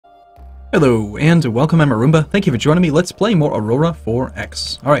Hello and welcome, I'm Arumba. Thank you for joining me. Let's play more Aurora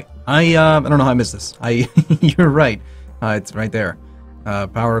 4X. Alright, I don't know how I missed this. You're right. It's right there.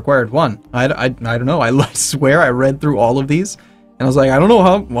 Power required 1. I don't know. I swear I read through all of these and I was like, I don't know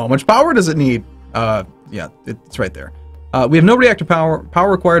how much power does it need? Yeah, it's right there. We have no reactor power.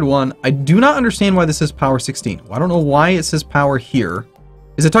 Power required 1. I do not understand why this says power 16. I don't know why it says power here.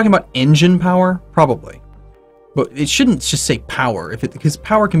 Is it talking about engine power? Probably. But it shouldn't just say power, because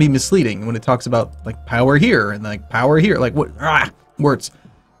power can be misleading when it talks about like power here and like power here, like what words.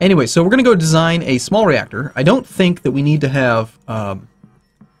 Anyway, so we're gonna go design a small reactor. I don't think that we need to have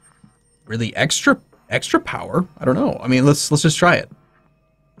really extra power. I don't know. I mean, let's just try it.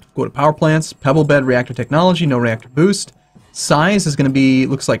 Go to power plants, pebble bed reactor technology, no reactor boost. Size is gonna be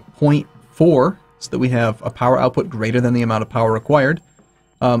looks like 0.4, so that we have a power output greater than the amount of power required.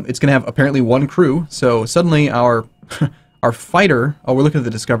 It's going to have apparently 1 crew, so suddenly our our fighter. Oh, we're looking at the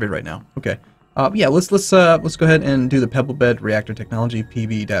discovery right now. Okay, yeah, let's go ahead and do the pebble bed reactor technology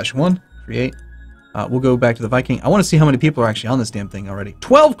PB-1. Create. We'll go back to the Viking. I want to see how many people are actually on this damn thing already.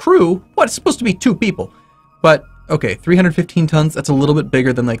 12 crew. What? It's supposed to be 2 people. But okay, 315 tons. That's a little bit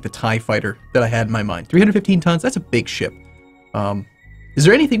bigger than like the TIE fighter that I had in my mind. 315 tons. That's a big ship. Is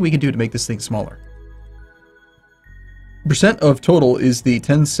there anything we can do to make this thing smaller? Percent of total is the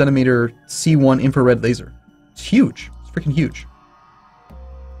 10 centimeter C1 infrared laser. It's huge. It's freaking huge.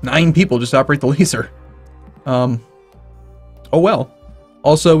 9 people just operate the laser. Oh well.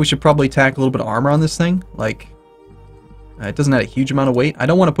 Also, we should probably tack a little bit of armor on this thing. Like, it doesn't add a huge amount of weight. I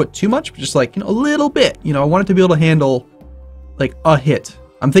don't want to put too much, but just like, you know, a little bit. You know, I want it to be able to handle like a hit.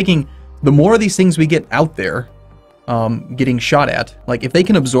 I'm thinking the more of these things we get out there, getting shot at, like if they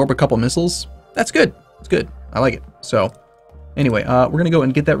can absorb a couple missiles, that's good. It's good. I like it. So, anyway, we're going to go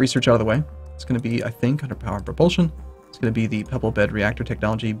and get that research out of the way. It's going to be, I think, under power and propulsion. It's going to be the pebble bed reactor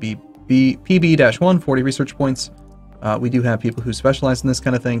technology PB-1, 40 research points. We do have people who specialize in this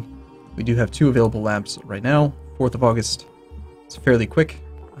kind of thing. We do have 2 available labs right now. 4th of August. It's fairly quick.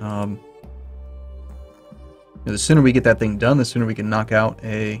 You know, the sooner we get that thing done, the sooner we can knock out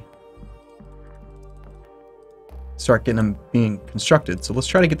start getting them being constructed. So let's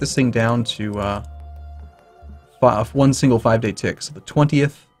try to get this thing down to one single 5-day tick. So the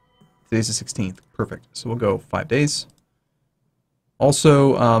 20th, today's the 16th. Perfect. So we'll go 5 days.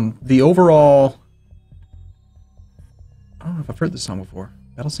 Also, the overall... I don't know if I've heard this song before.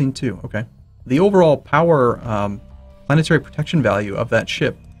 Battlescene II. Okay. The overall power planetary protection value of that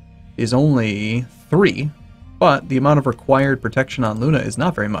ship is only 3, but the amount of required protection on Luna is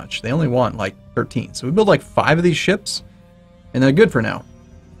not very much. They only want like 13. So we build like 5 of these ships, and they're good for now.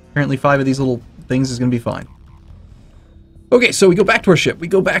 Apparently 5 of these little things is going to be fine. Okay, so we go back to our ship. We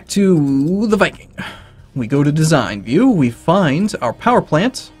go back to the Viking. We go to design view. We find our power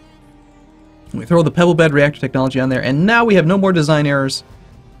plant. We throw the pebble bed reactor technology on there, and now we have no more design errors.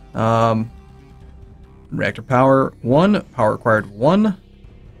 Reactor power 1, power required 1,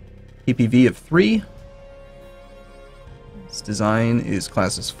 PPV of 3. This design is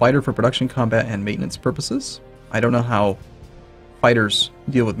classed as fighter for production, combat, and maintenance purposes. I don't know how fighters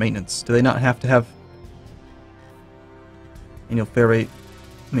deal with maintenance. Do they not have to have annual fair rate?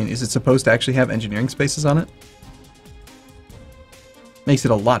 I mean, is it supposed to actually have engineering spaces on it? Makes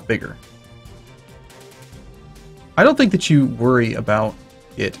it a lot bigger. I don't think that you worry about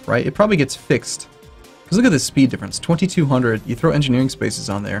it, right? It probably gets fixed. Because look at this speed difference. 2200, you throw engineering spaces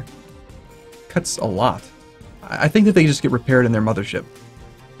on there. Cuts a lot. I think that they just get repaired in their mothership.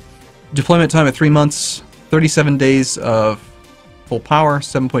 Deployment time of 3 months, 37 days of full power,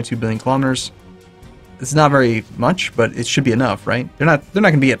 7.2 billion kilometers. It's not very much, but it should be enough, right? They're not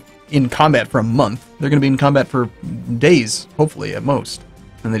going to be in combat for a month. They're going to be in combat for days, hopefully, at most.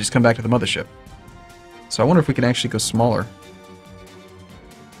 And they just come back to the mothership. So I wonder if we can actually go smaller.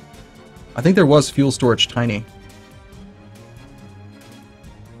 I think there was fuel storage tiny.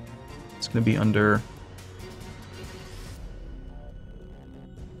 It's going to be under...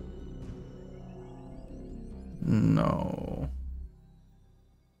 No.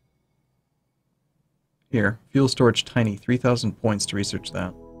 Here, fuel storage tiny, 3,000 points to research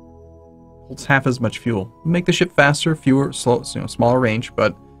that. Holds half as much fuel. Make the ship faster, smaller range,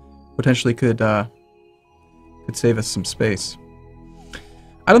 but potentially could save us some space.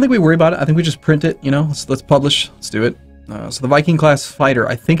 I don't think we worry about it. I think we just print it. You know, let's publish. Let's do it. So the Viking class fighter,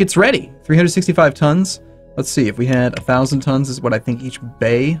 I think it's ready. 365 tons. Let's see, if we had 1,000 tons is what I think each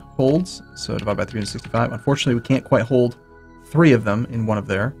bay holds. So divided by 365. Unfortunately, we can't quite hold 3 of them in one of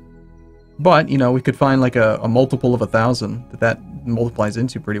there. But, you know, we could find like a multiple of 1,000 that multiplies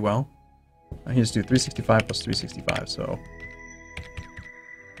into pretty well. I can just do 365 plus 365, so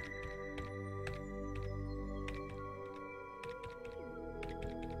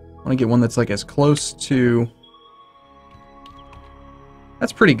I want to get one that's like as close to...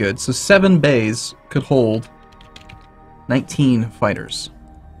 That's pretty good. So 7 bays could hold 19 fighters.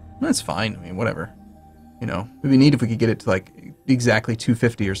 That's fine. I mean, whatever. You know, it'd be neat if we could get it to like exactly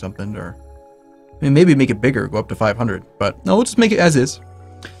 250 or something, or I mean, maybe make it bigger, go up to 500. But no, we'll just make it as is.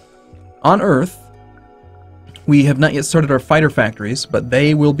 On Earth, we have not yet started our fighter factories, but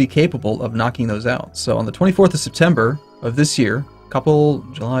they will be capable of knocking those out. So on the 24th of September of this year,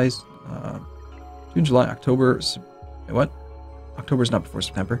 June, July, October. What? October's not before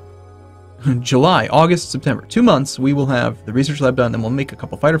September. July, August, September. 2 months, we will have the research lab done, and we'll make a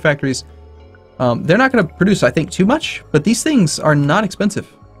couple fighter factories. They're not going to produce, I think, too much, but these things are not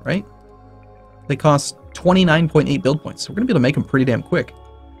expensive, right? They cost 29.8 build points, so we're going to be able to make them pretty damn quick,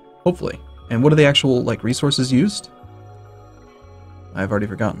 hopefully. And what are the actual like resources used? I've already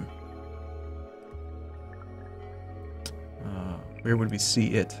forgotten. Where would we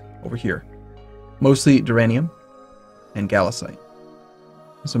see it? Over here. Mostly duranium and gallicite.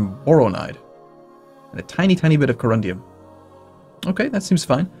 Some boronide. And a tiny, tiny bit of corundium. Okay, that seems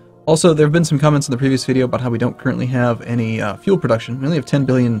fine. Also, there have been some comments in the previous video about how we don't currently have any fuel production. We only have 10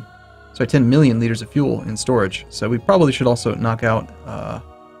 million liters of fuel in storage. So we probably should also knock out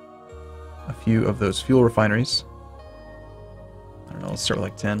a few of those fuel refineries. I don't know, let's start with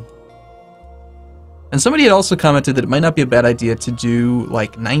like 10. And somebody had also commented that it might not be a bad idea to do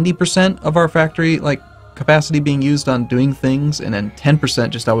like 90% of our factory like capacity being used on doing things, and then 10%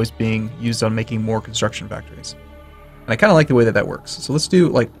 just always being used on making more construction factories. And I kind of like the way that that works. So let's do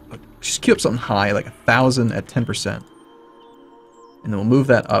like, just queue up something high, like 1,000 at 10%. And then we'll move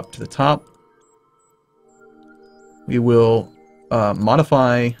that up to the top. We will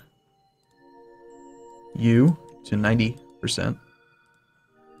modify U to 90%.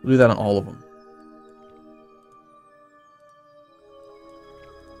 We'll do that on all of them.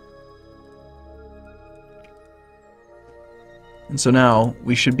 And so now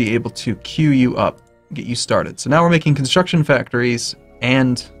we should be able to queue you up, get you started. So now we're making construction factories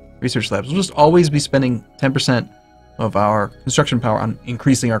and research labs. We'll just always be spending 10% of our construction power on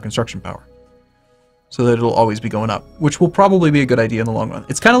increasing our construction power, so that it'll always be going up, which will probably be a good idea in the long run.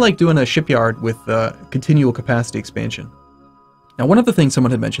 It's kind of like doing a shipyard with continual capacity expansion. Now, one of the things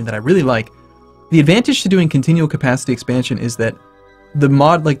someone had mentioned that I really like, the advantage to doing continual capacity expansion is that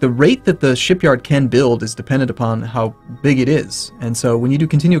the rate that the shipyard can build is dependent upon how big it is. And so when you do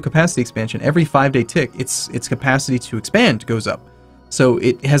continual capacity expansion, every 5-day tick, its capacity to expand goes up. So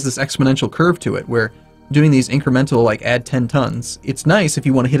it has this exponential curve to it, where doing these incremental, like add 10 tons, it's nice if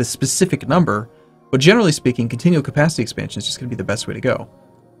you want to hit a specific number, but generally speaking, continual capacity expansion is just going to be the best way to go.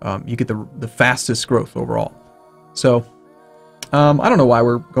 You get the fastest growth overall. So, I don't know why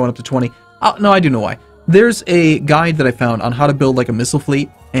we're going up to 20. No, I do know why. There's a guide that I found on how to build like a missile fleet,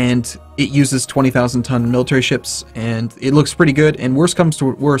 and it uses 20,000 ton military ships, and it looks pretty good. And worst comes to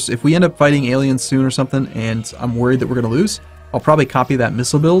worst, if we end up fighting aliens soon or something, and I'm worried that we're going to lose, I'll probably copy that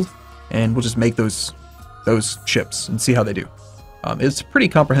missile build, and we'll just make those ships and see how they do. It's a pretty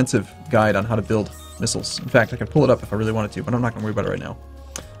comprehensive guide on how to build missiles. In fact, I could pull it up if I really wanted to, but I'm not going to worry about it right now.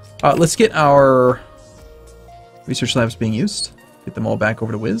 Let's get our research labs being used. Get them all back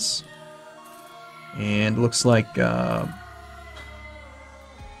over to Wiz. And it looks like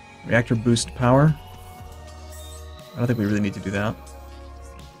reactor boost power. I don't think we really need to do that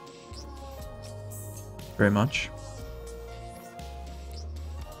very much.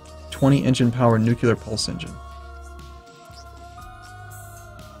 20 engine power nuclear pulse engine.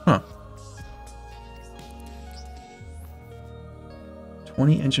 Huh.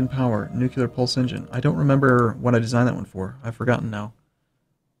 20 engine power nuclear pulse engine. I don't remember what I designed that one for. I've forgotten now.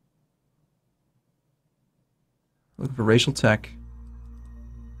 Looking for racial tech.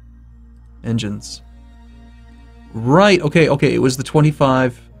 Engines. Right, okay, it was the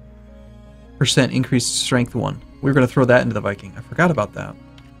 25% increased strength one. We were going to throw that into the Viking. I forgot about that.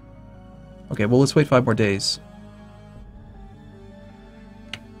 Okay, well, let's wait 5 more days.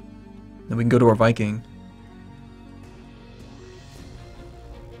 Then we can go to our Viking.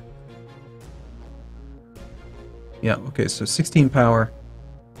 Yeah, okay, so 16 power.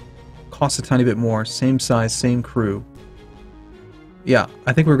 Costs a tiny bit more. Same size, same crew. Yeah,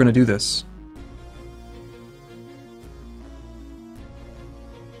 I think we're going to do this.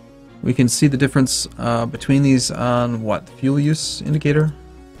 We can see the difference between these on, what, fuel use indicator?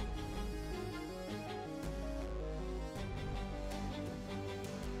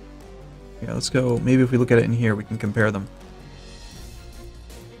 Yeah, let's go. Maybe if we look at it in here, we can compare them.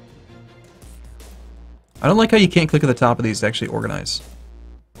 I don't like how you can't click at the top of these to actually organize.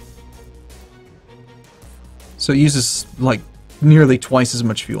 So it uses, like, nearly twice as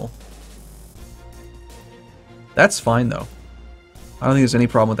much fuel. That's fine, though. I don't think there's any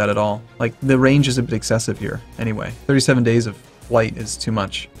problem with that at all. Like, the range is a bit excessive here, anyway. 37 days of flight is too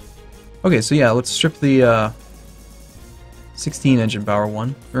much. Okay, so yeah, let's strip the 16 engine power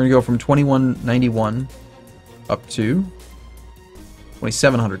one. We're going to go from 2191 up to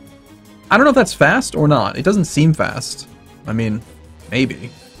 2700. I don't know if that's fast or not. It doesn't seem fast. I mean, maybe.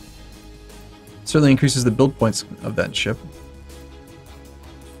 It certainly increases the build points of that ship.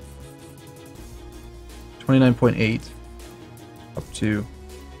 29.8 up to...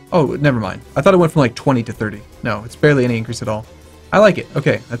 Oh, never mind. I thought it went from like 20 to 30. No, it's barely any increase at all. I like it.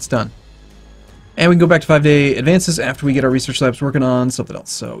 Okay, that's done. And we can go back to 5-day advances after we get our research labs working on something else.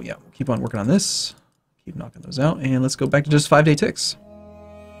 So yeah, we'll keep on working on this. Keep knocking those out. And let's go back to just 5-day ticks.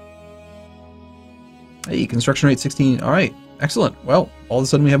 Hey, construction rate 16. All right, excellent. Well, all of a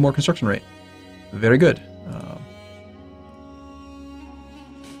sudden we have more construction rate. Very good.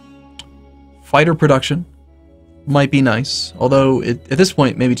 Fighter production might be nice, although at this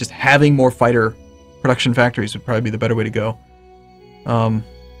point, maybe just having more fighter production factories would probably be the better way to go.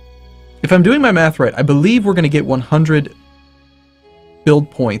 If I'm doing my math right, I believe we're going to get 100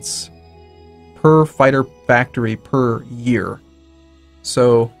 build points per fighter factory per year.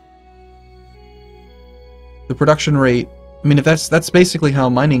 So the production rate, I mean, if that's basically how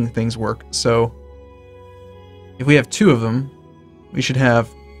mining things work. So if we have 2 of them, we should have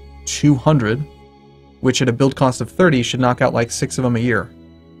 200, which at a build cost of 30 should knock out like 6 of them a year,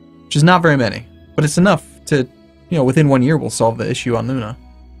 which is not very many, but it's enough to, you know, within 1 year we'll solve the issue on Luna,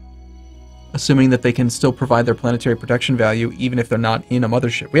 assuming that they can still provide their planetary protection value even if they're not in a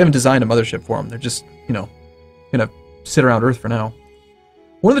mothership. We haven't designed a mothership for them. They're just, you know, gonna sit around Earth for now.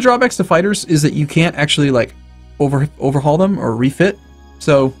 One of the drawbacks to fighters is that you can't actually like overhaul them or refit.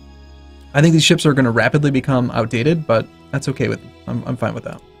 So I think these ships are going to rapidly become outdated, but that's okay with me. I'm fine with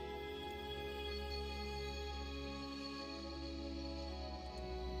that.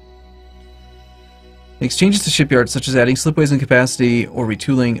 Exchanges to shipyards, such as adding slipways and capacity or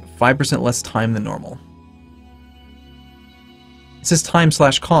retooling, 5% less time than normal. It says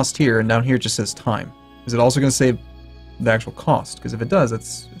time/cost here, and down here it just says time. Is it also going to save the actual cost? Because if it does,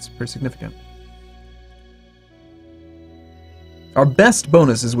 it's pretty significant. Our best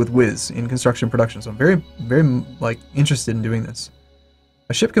bonus is with Wiz in construction production, so I'm very, very like interested in doing this.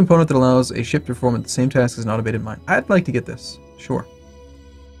 A ship component that allows a ship to perform the same task as an automated mine. I'd like to get this, sure.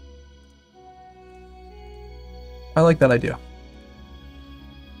 I like that idea.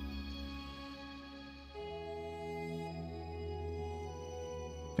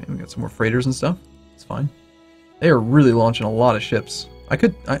 Okay, we got some more freighters and stuff. It's fine. They are really launching a lot of ships. At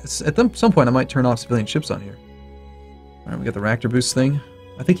some point I might turn off civilian ships on here. Alright, we got the reactor boost thing.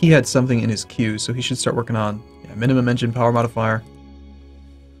 I think he had something in his queue, so he should start working on minimum engine power modifier.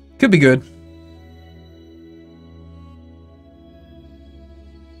 Could be good.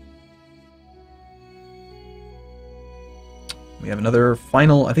 We have another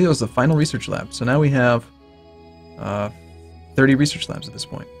final, I think it was the final research lab. So now we have 30 research labs at this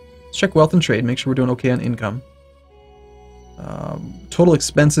point. Let's check wealth and trade, make sure we're doing okay on income. Total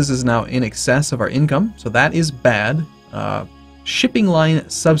expenses is now in excess of our income, so that is bad. Shipping line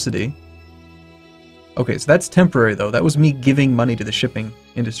subsidy. Okay, so that's temporary though. That was me giving money to the shipping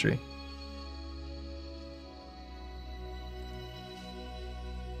industry.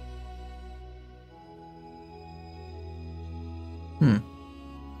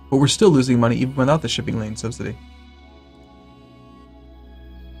 But we're still losing money even without the shipping lane subsidy.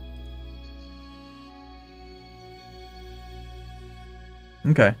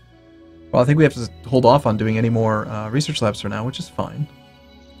 Okay. Well, I think we have to hold off on doing any more research labs for now, which is fine.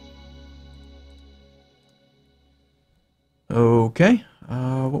 Okay.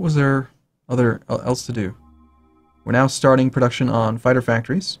 What was there else to do? We're now starting production on fighter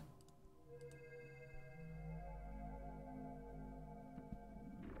factories.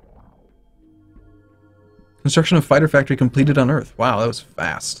 Construction of fighter factory completed on Earth. Wow, that was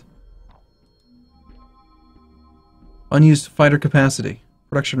fast. Unused fighter capacity.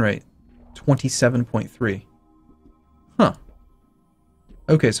 Production rate. 27.3. Huh.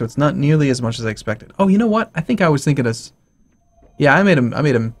 Okay, so it's not nearly as much as I expected. Oh, you know what? I think I was thinking as... Yeah, I made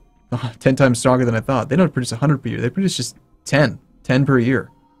them 10 times stronger than I thought. They don't produce 100 per year. They produce just 10 per year.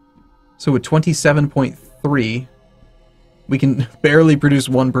 So with 27.3, we can barely produce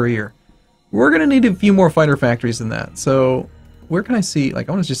 1 per year. We're going to need a few more fighter factories than that. So where can I see... Like,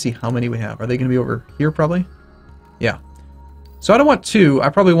 I want to just see how many we have. Are they going to be over here, probably? Yeah. So I don't want 2. I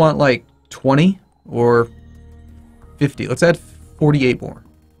probably want, like, 20 or 50. Let's add 48 more.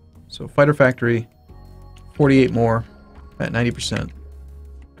 So fighter factory, 48 more. At 90%.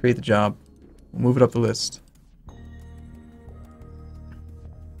 Create the job. We'll move it up the list.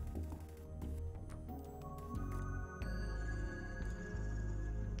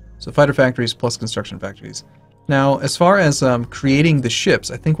 So fighter factories plus construction factories. Now, as far as creating the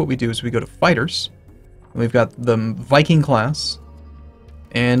ships, I think what we do is we go to fighters. And we've got the Viking class.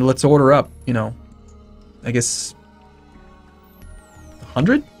 And let's order up, you know, I guess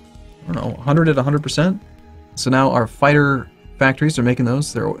 100? I don't know, 100 at 100%. So now our fighter factories are making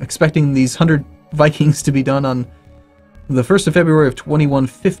those. They're expecting these 100 Vikings to be done on the 1st of February of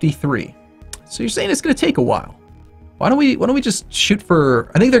 2153. So you're saying it's going to take a while. Why don't we just shoot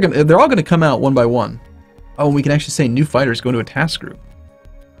for... I think they're all going to come out one by one. Oh, and we can actually say new fighters go into a task group.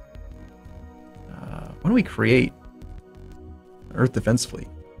 Why don't we create an Earth Defense Fleet?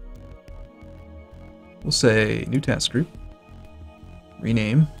 We'll say new task group.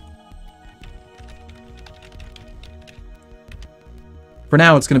 Rename. For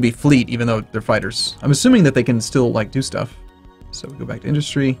now, it's going to be fleet, even though they're fighters. I'm assuming that they can still, like, do stuff. So we go back to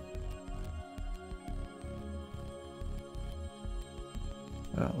industry.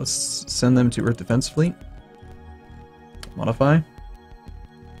 Let's send them to Earth Defense Fleet. Modify.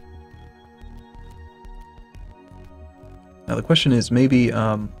 Now the question is maybe,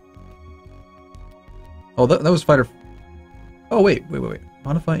 oh, that was fighter... Oh, wait.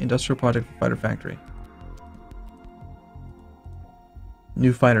 Modify industrial project for fighter factory.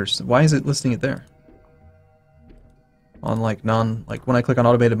 New fighters. Why is it listing it there? On, like, when I click on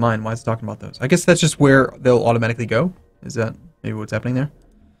automated mine, why is it talking about those? I guess that's just where they'll automatically go. Is that maybe what's happening there?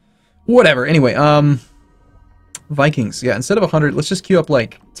 Whatever. Anyway, Vikings. Yeah, instead of 100, let's just queue up,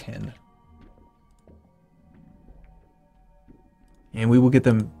 like, 10. And we will get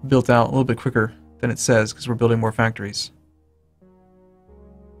them built out a little bit quicker than it says, because we're building more factories.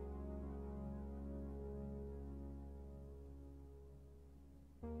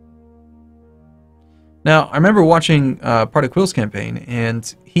 Now, I remember watching part of Quill's campaign,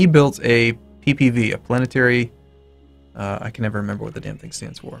 and he built a PPV, a planetary... I can never remember what the damn thing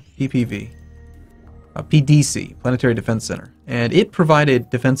stands for. PPV. PDC, Planetary Defense Center. And it provided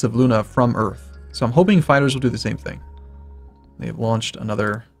defense of Luna from Earth. So I'm hoping fighters will do the same thing. They've launched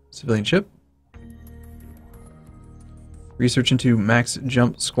another civilian ship. Research into max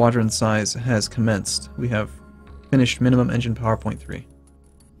jump squadron size has commenced. We have finished minimum engine power 0.3.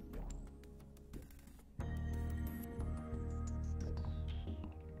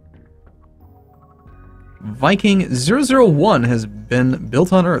 Viking 001 has been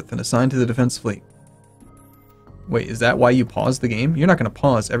built on Earth and assigned to the defense fleet. Wait, is that why you pause the game? You're not going to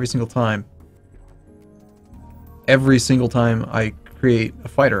pause every single time. Every single time I create a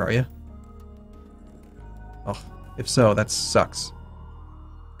fighter, are you? Oh, if so, that sucks.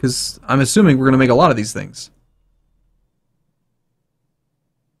 Because I'm assuming we're going to make a lot of these things.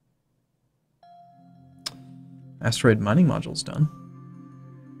 Asteroid mining module's done.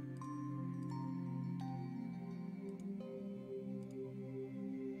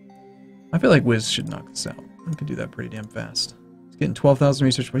 I feel like Wiz should knock this out. We can do that pretty damn fast. It's getting 12,000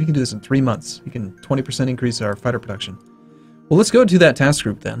 research, but he can do this in 3 months. We can 20% increase our fighter production. Well, let's go to that task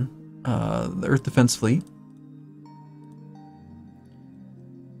group then. The Earth Defense Fleet.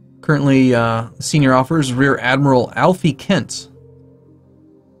 Currently, senior offers Rear Admiral Alfie Kent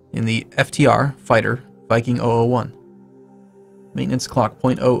in the FTR fighter Viking 001. Maintenance clock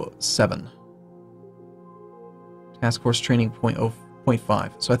 0.07. Task force training 0.5.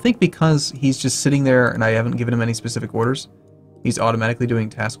 So I think because he's just sitting there and I haven't given him any specific orders, he's automatically doing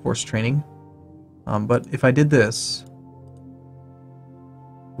task force training. But if I did this,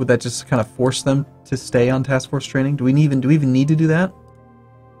 would that just kind of force them to stay on task force training? Do we even need to do that?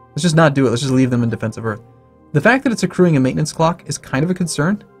 Let's just not do it. Let's just leave them in defensive Earth. The fact that it's accruing a maintenance clock is kind of a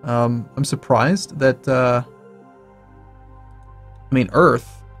concern. I'm surprised that I mean,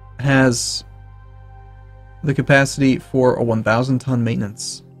 Earth has the capacity for a 1,000-ton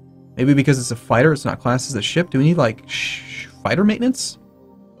maintenance. Maybe because it's a fighter, it's not classed as a ship. Do we need, like, fighter maintenance?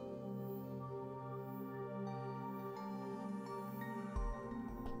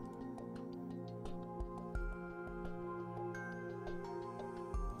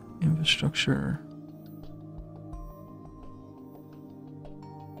 Infrastructure.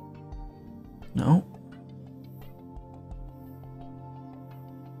 No.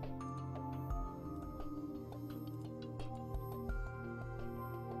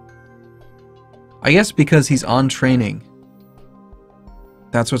 I guess because he's on training,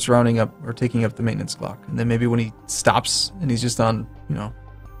 that's what's rounding up or taking up the maintenance clock. And then maybe when he stops and he's just on, you know,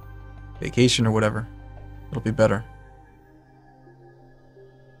 vacation or whatever, it'll be better.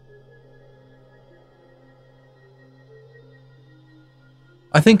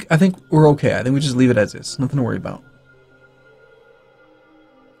 I think we're okay. I think we just leave it as is. Nothing to worry about.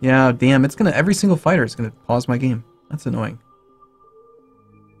 Yeah, damn, it's gonna every single fighter is gonna pause my game. That's annoying.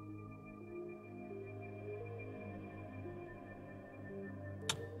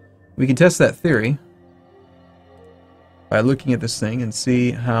 We can test that theory by looking at this thing and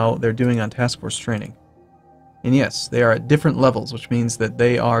see how they're doing on task force training. And yes, they are at different levels, which means that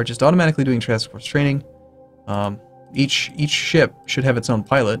they are just automatically doing task force training. Each ship should have its own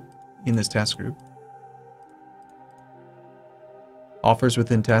pilot in this task group. Offers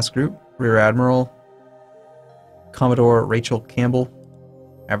within task group: Rear Admiral, Commodore Rachel Campbell,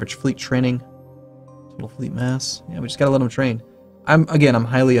 average fleet training, total fleet mass. Yeah, we just gotta let them train. I'm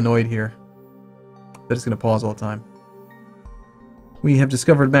highly annoyed here that it's gonna pause all the time. We have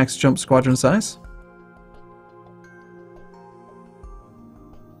discovered max jump squadron size.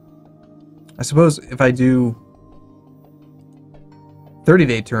 I suppose if I do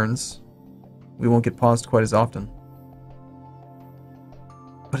 30-day turns, we won't get paused quite as often.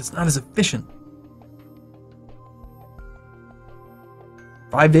 But it's not as efficient.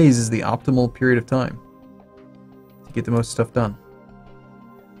 5 days is the optimal period of time to get the most stuff done.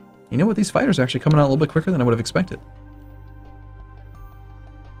 You know what? These fighters are actually coming out a little bit quicker than I would have expected.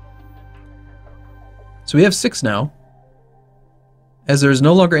 So we have 6 now. As there is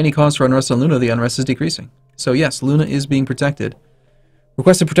no longer any cause for unrest on Luna, the unrest is decreasing. So yes, Luna is being protected.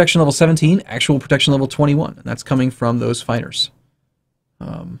 Requested protection level 17, actual protection level 21. And that's coming from those fighters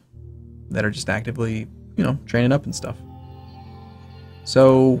that are just actively, you know, training up and stuff.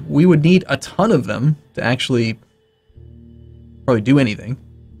 So we would need a ton of them to actually probably do anything.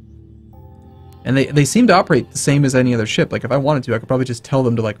 And they seem to operate the same as any other ship. Like if I wanted to, I could probably just tell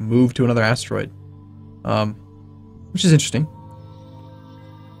them to like move to another asteroid. Which is interesting.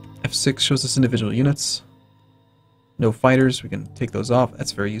 F6 shows us individual units. No fighters, we can take those off.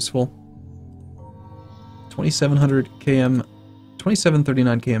 That's very useful. 2700 km,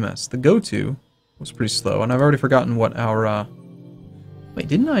 2739 kms. The go-to was pretty slow, and I've already forgotten what our... Wait,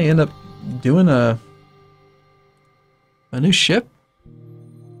 didn't I end up doing a new ship?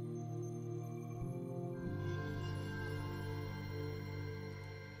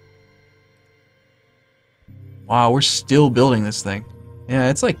 Wow, we're still building this thing. Yeah,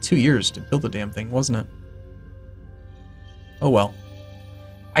 it's like 2 years to build the damn thing, wasn't it? Oh well.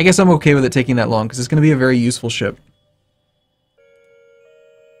 I guess I'm okay with it taking that long, because it's going to be a very useful ship.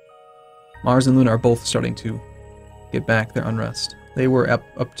 Mars and Luna are both starting to get back their unrest. They were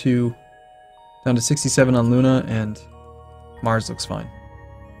up to... down to 67 on Luna, and Mars looks fine.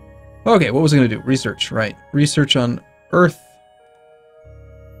 Okay, what was I going to do? Research, right. Research on Earth.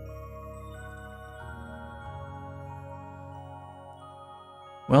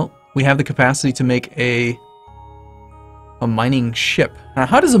 Well, we have the capacity to make a mining ship. Now,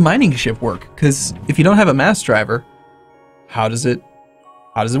 how does a mining ship work? Because if you don't have a mass driver, how does it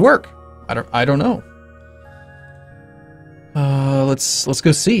work? I don't know. Let's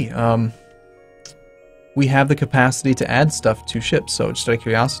go see. We have the capacity to add stuff to ships. So just out of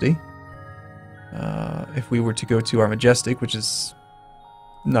curiosity, if we were to go to our Majestic, which is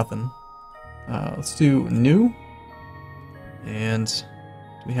nothing, let's do new. And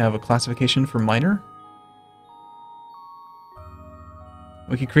do we have a classification for miner?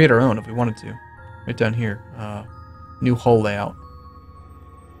 We could create our own if we wanted to. Right down here. New hull layout.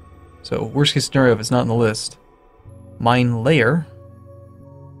 So, worst case scenario, if it's not in the list. Mine layer.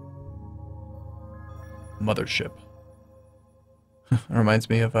 Mothership. That reminds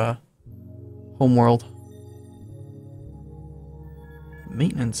me of Homeworld.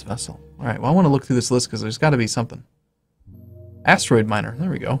 Maintenance vessel. Alright, well I want to look through this list because there's got to be something. Asteroid miner. There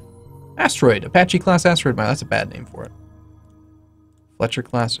we go. Asteroid. Apache class asteroid miner. That's a bad name for it. Fletcher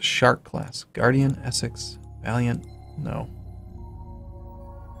class. Shark class. Guardian. Essex. Valiant. No.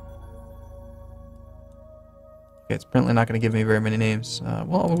 Okay, it's apparently not going to give me very many names.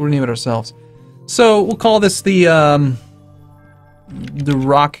 Well, we'll rename it ourselves. So we'll call this the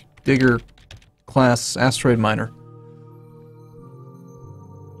Rock Digger class asteroid miner.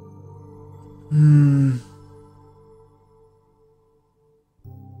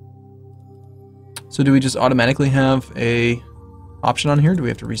 So do we just automatically have a option on here? Or do we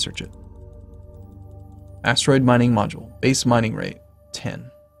have to research it? Asteroid mining module. Base mining rate 10.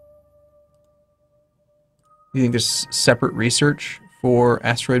 You think there's separate research for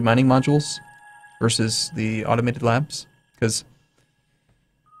asteroid mining modules versus the automated labs? Because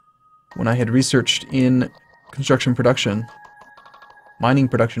when I had researched in construction production, mining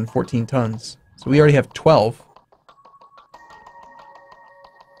production 14 tons. So we already have 12.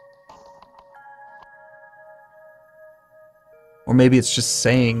 Or maybe it's just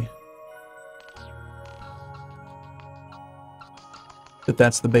saying that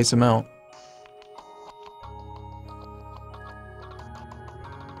that's the base amount.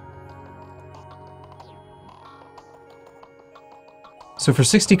 So for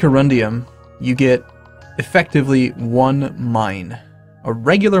 60 corundium, you get effectively 1 mine. A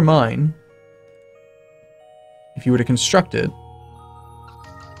regular mine, if you were to construct it,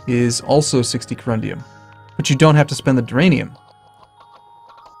 is also 60 corundium. But you don't have to spend the duranium.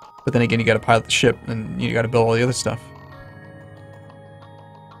 But then again, you gotta pilot the ship, and you gotta build all the other stuff.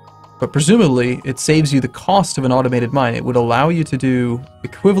 But presumably, it saves you the cost of an automated mine. It would allow you to do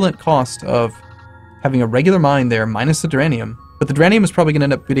equivalent cost of having a regular mine there minus the duranium. But the duranium is probably going to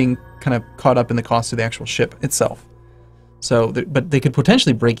end up getting kind of caught up in the cost of the actual ship itself. So, but they could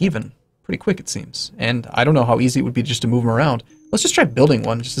potentially break even pretty quick, it seems. And I don't know how easy it would be just to move them around. Let's just try building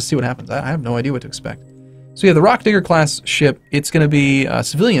one just to see what happens. I have no idea what to expect. So we have the Rock Digger class ship. It's going to be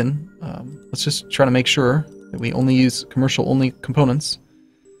civilian. Let's just try to make sure that we only use commercial-only components.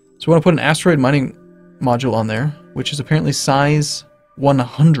 So we want to put an asteroid mining module on there, which is apparently size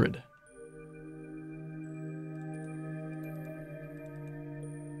 100.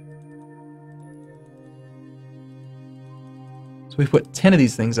 So we put 10 of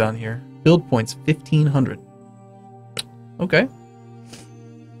these things on here. Build points 1,500. Okay.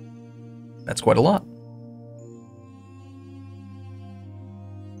 That's quite a lot.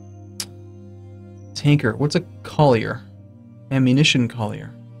 Tanker. What's a collier? Ammunition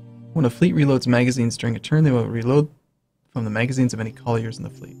collier. When a fleet reloads magazines during a turn, they will reload from the magazines of any colliers in the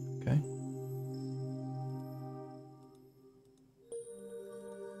fleet. Okay.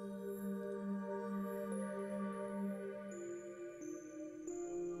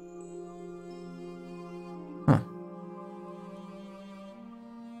 Huh.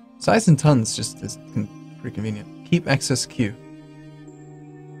 Size in tons just is pretty convenient. Keep excess Q.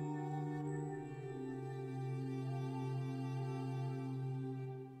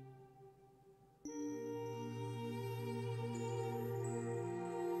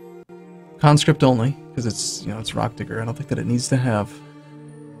 Conscript only, because it's, it's Rock Digger. I don't think that it needs to have...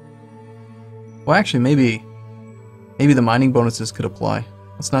 Well, actually, maybe the mining bonuses could apply.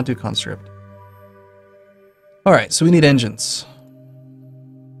 Let's not do conscript. Alright, so we need engines.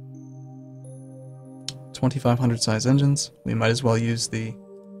 2,500 size engines. We might as well use the...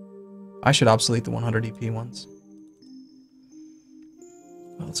 I should obsolete the 100 EP ones.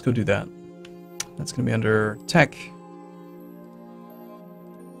 Well, let's go do that. That's going to be under Tech.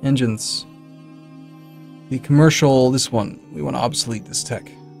 Engines. The commercial, this one, we want to obsolete this tech.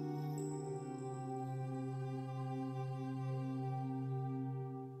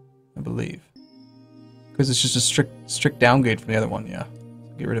 I believe. Because it's just a strict downgrade from the other one, yeah.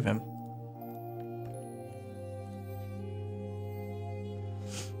 Get rid of him.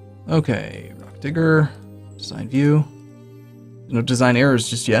 Okay, Rock Digger, design view. No design errors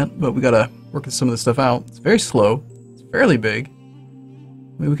just yet, but we gotta work some of this stuff out. It's very slow. It's fairly big. I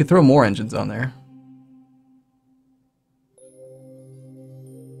mean, we could throw more engines on there.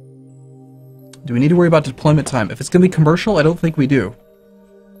 Do we need to worry about deployment time? If it's going to be commercial, I don't think we do.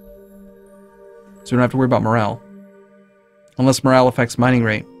 So we don't have to worry about morale. Unless morale affects mining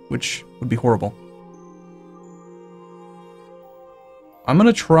rate, which would be horrible. I'm going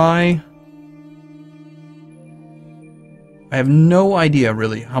to try... I have no idea,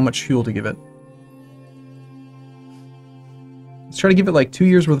 really, how much fuel to give it. Let's try to give it like 2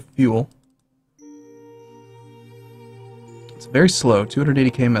 years worth of fuel. It's very slow,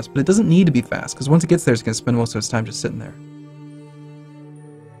 280 kms, but it doesn't need to be fast, because once it gets there, it's going to spend most of its time just sitting there.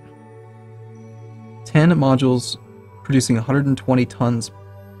 10 modules producing 120 tons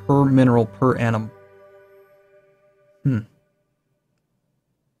per mineral per annum.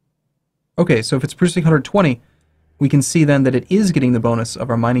 Okay, so if it's producing 120, we can see then that it is getting the bonus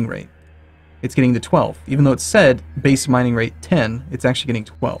of our mining rate. It's getting the 12. Even though it said base mining rate 10, it's actually getting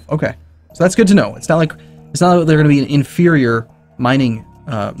 12. Okay, so that's good to know. It's not like they're going to be an inferior mining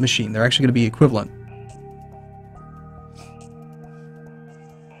machine. They're actually going to be equivalent.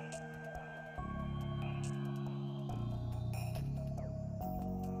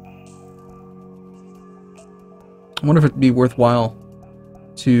 I wonder if it'd be worthwhile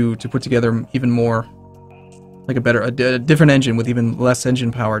to put together even more, like a different engine with even less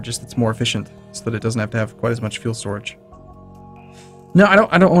engine power, just that's more efficient, so that it doesn't have to have quite as much fuel storage. No, I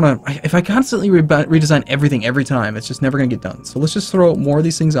don't want to... If I constantly redesign everything every time, it's just never going to get done. So let's just throw more of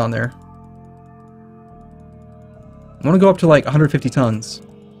these things on there. I want to go up to like 150 tons.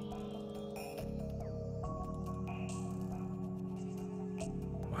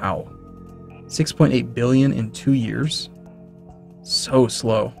 Wow. 6.8 billion in 2 years. So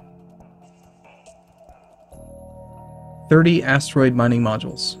slow. 30 asteroid mining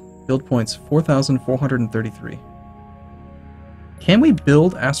modules. Build points 4,433. Can we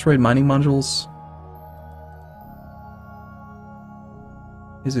build asteroid mining modules?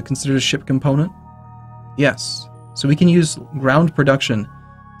 Is it considered a ship component? Yes. So we can use ground production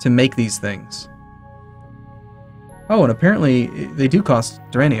to make these things. Oh, and apparently they do cost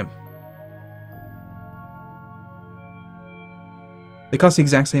duranium. They cost the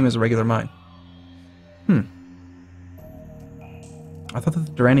exact same as a regular mine. I thought that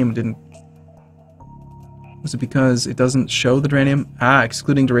the duranium didn't... Was it because it doesn't show the duranium? Ah,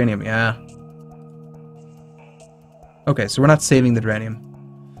 excluding duranium, yeah. Okay, so we're not saving the duranium.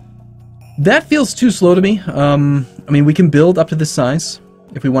 That feels too slow to me. I mean, we can build up to this size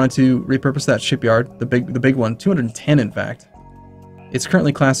if we wanted to repurpose that shipyard, the big one, 210 in fact. It's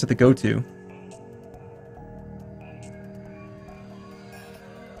currently classed at the go-to.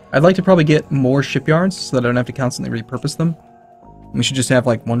 I'd like to probably get more shipyards so that I don't have to constantly repurpose them. We should just have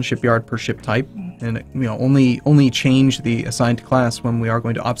like one shipyard per ship type, and only change the assigned class when we are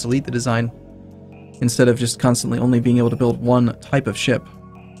going to obsolete the design, instead of just constantly only being able to build one type of ship.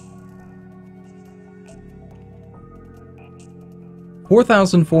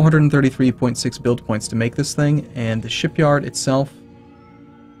 4,433.6 build points to make this thing, and the shipyard itself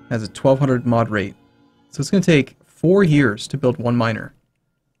has a 1,200 mod rate. So it's going to take 4 years to build one miner.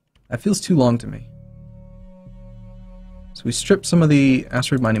 That feels too long to me. So we strip some of the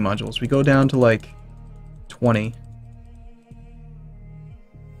asteroid mining modules. We go down to like 20.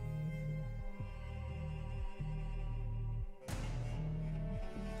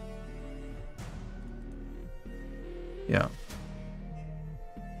 Yeah.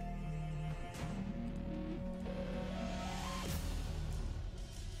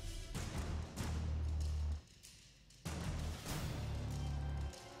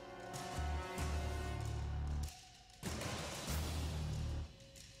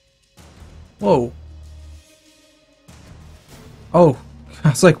 Whoa. Oh, I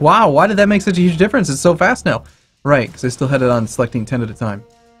was like, wow, why did that make such a huge difference? It's so fast now. Right, because I still had it on selecting 10 at a time.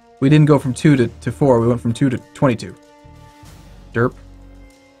 We didn't go from 2 to 4, we went from 2 to 22. Derp.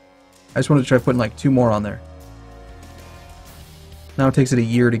 I just wanted to try putting like 2 more on there. Now it takes it a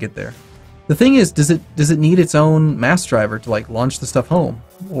year to get there. The thing is, does it need its own mass driver to like launch the stuff home?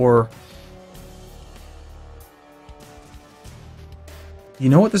 Or... You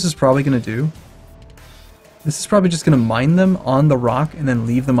know what this is probably going to do? This is probably just going to mine them on the rock and then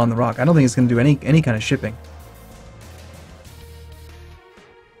leave them on the rock. I don't think it's going to do any kind of shipping.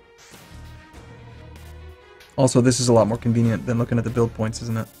 Also, this is a lot more convenient than looking at the build points,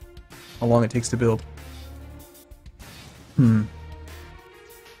 isn't it? How long it takes to build.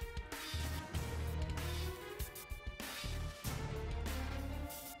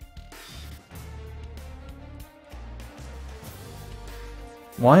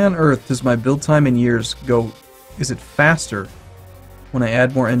 Why on earth does my build time in years go... Is it faster when I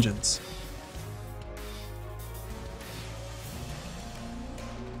add more engines?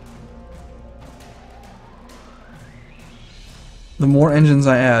 The more engines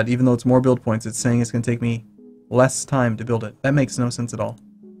I add, even though it's more build points, it's saying it's going to take me less time to build it. That makes no sense at all.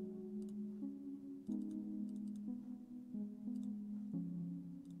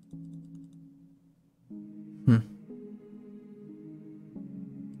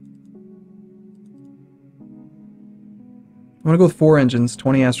 I'm going to go with 4 engines,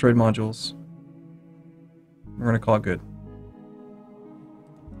 20 asteroid modules. We're going to call it good.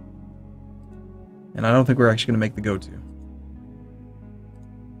 And I don't think we're actually going to make the go-to.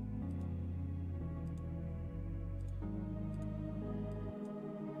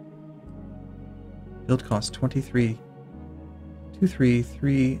 Build cost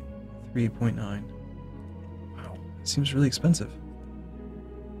 23,333.9. Wow, it seems really expensive.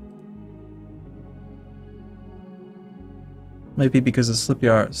 Might be because the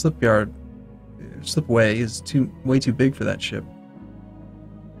slipway is way too big for that ship.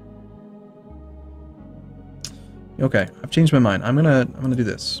 Okay, I've changed my mind. I'm gonna do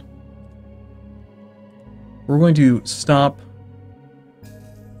this. We're going to stop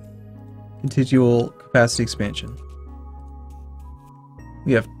continual capacity expansion.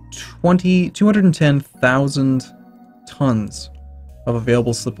 We have 210,000 tons of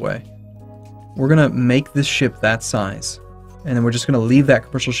available slipway. We're gonna make this ship that size. And then we're just going to leave that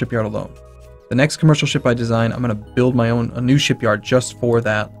commercial shipyard alone. The next commercial ship I design, I'm going to build a new shipyard just for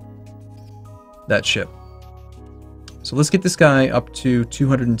that ship. So let's get this guy up to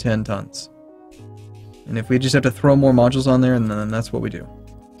 210 tons. And if we just have to throw more modules on there, and then that's what we do.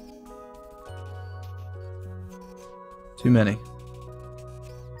 Too many.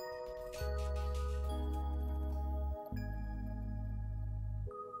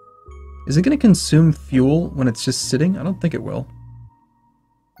 Is it going to consume fuel when it's just sitting? I don't think it will.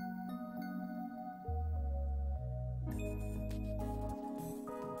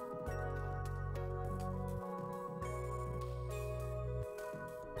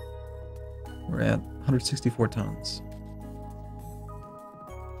 We're at 164 tons.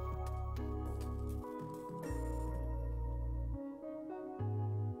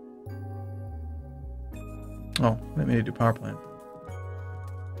 Oh, I need to do power plant.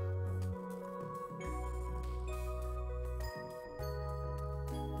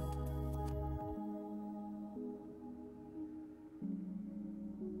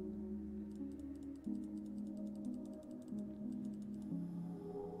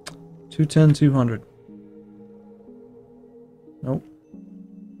 $210, $200. Nope.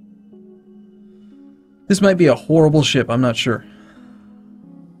 This might be a horrible ship, I'm not sure.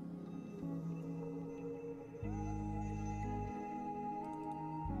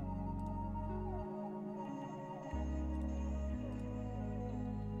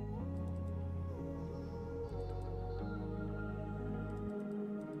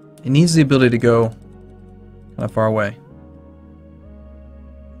 It needs the ability to go kind of far away.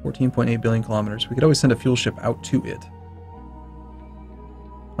 14.8 billion kilometers. We could always send a fuel ship out to it.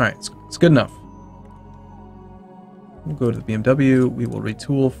 Alright, it's good enough. We'll go to the BMW, we will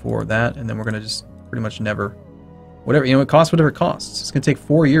retool for that, and then we're going to just pretty much never... Whatever, you know, it costs whatever it costs. It's going to take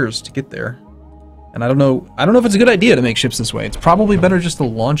 4 years to get there. And I don't know if it's a good idea to make ships this way. It's probably better just to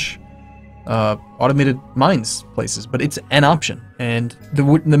launch automated mines places, but it's an option. And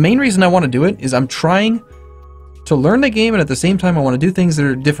the main reason I want to do it is I'm trying to learn the game, and at the same time I want to do things that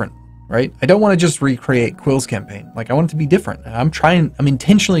are different, right? I don't want to just recreate Quill's campaign. Like, I want it to be different. I'm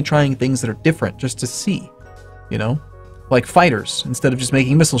intentionally trying things that are different just to see, you know? Like fighters, instead of just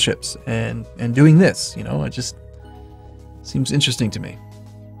making missile ships and doing this, you know? It just seems interesting to me.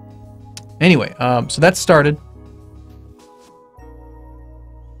 Anyway, so that's started.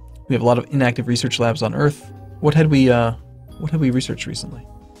 We have a lot of inactive research labs on Earth. What had we researched recently?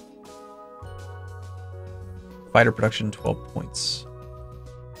 Fighter production, 12 points.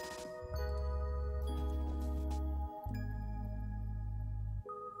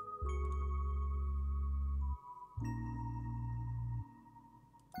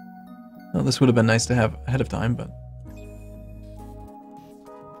 Well, this would have been nice to have ahead of time, but...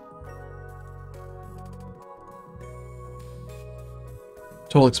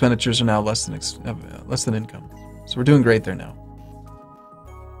 Total expenditures are now less than income. So we're doing great there now.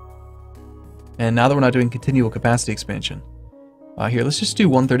 And now that we're not doing continual capacity expansion, here, let's just do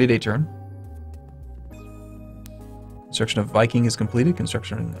 1 30-day turn. Construction of Viking is completed.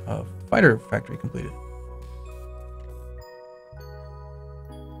 Construction of Fighter Factory completed.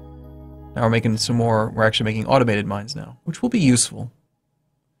 Now we're making some more, we're actually making automated mines now, which will be useful.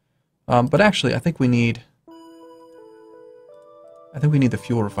 But actually, I think we need the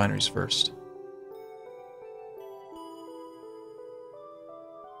fuel refineries first.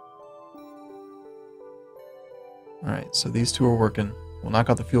 Alright, so these two are working. We'll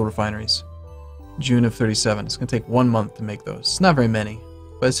knock out the fuel refineries. June of 37. It's going to take 1 month to make those. It's not very many,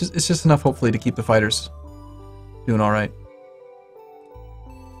 but it's just enough, hopefully, to keep the fighters doing alright.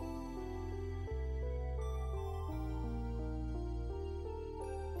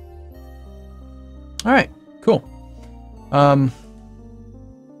 Alright, cool. I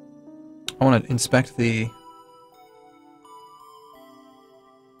want to inspect the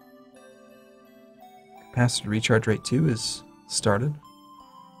capacity recharge rate 2 is started.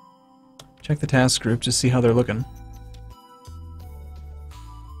 Check the task group to see how they're looking.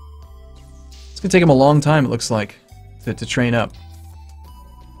 It's going to take them a long time, it looks like, to train up.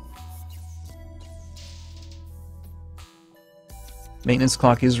 Maintenance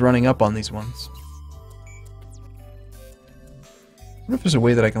clock is running up on these ones. I wonder if there's a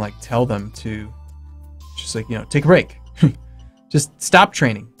way that I can, like, tell them to just, like, you know, take a break. Just stop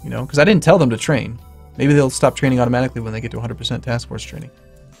training, you know, because I didn't tell them to train. Maybe they'll stop training automatically when they get to 100% task force training.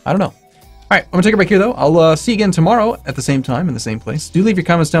 I don't know. Alright, I'm going to take a break here, though. I'll see you again tomorrow at the same time in the same place. Do leave your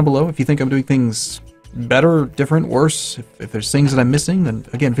comments down below if you think I'm doing things better, different, worse. If there's things that I'm missing, then,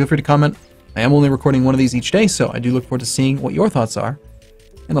 again, feel free to comment. I am only recording one of these each day, so I do look forward to seeing what your thoughts are.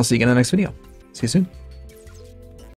 And I'll see you again in the next video. See you soon.